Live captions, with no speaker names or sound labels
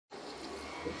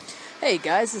Hey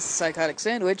guys, this is Psychotic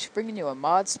Sandwich, bringing you a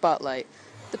mod spotlight,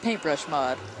 the Paintbrush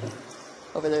mod.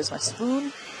 Over there's my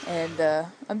spoon, and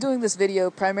I'm doing this video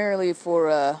primarily for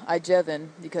iJevin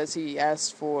because he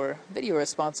asked for video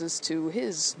responses to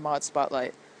his mod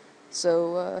spotlight.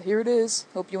 So here it is.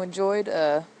 Hope you enjoyed.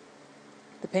 The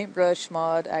Paintbrush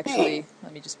mod actually,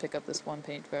 let me just pick up this one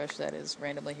paintbrush that is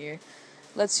randomly here.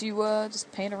 Lets you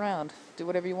just paint around, do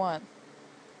whatever you want.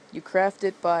 You craft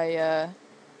it by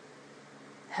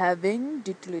having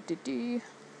let's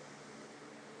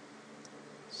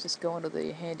just go into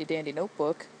the handy dandy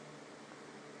notebook,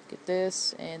 get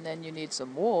this, and then you need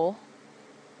some wool.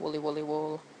 Woolly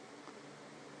wool.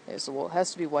 There's the wool. It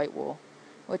has to be white wool.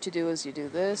 What you do is you do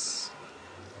this,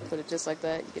 put it just like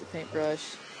that, you get a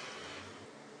paintbrush,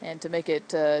 and to make it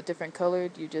different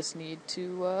colored you just need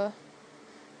to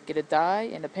get a dye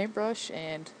and a paintbrush,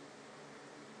 and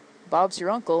Bob's your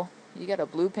uncle, you got a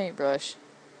blue paintbrush.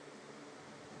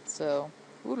 So,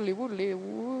 woodly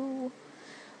woo.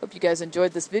 Hope you guys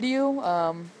enjoyed this video.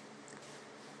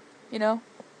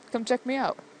 Come check me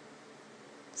out.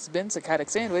 This has been Psychotic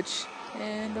Sandwich,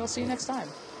 and I'll see you next time.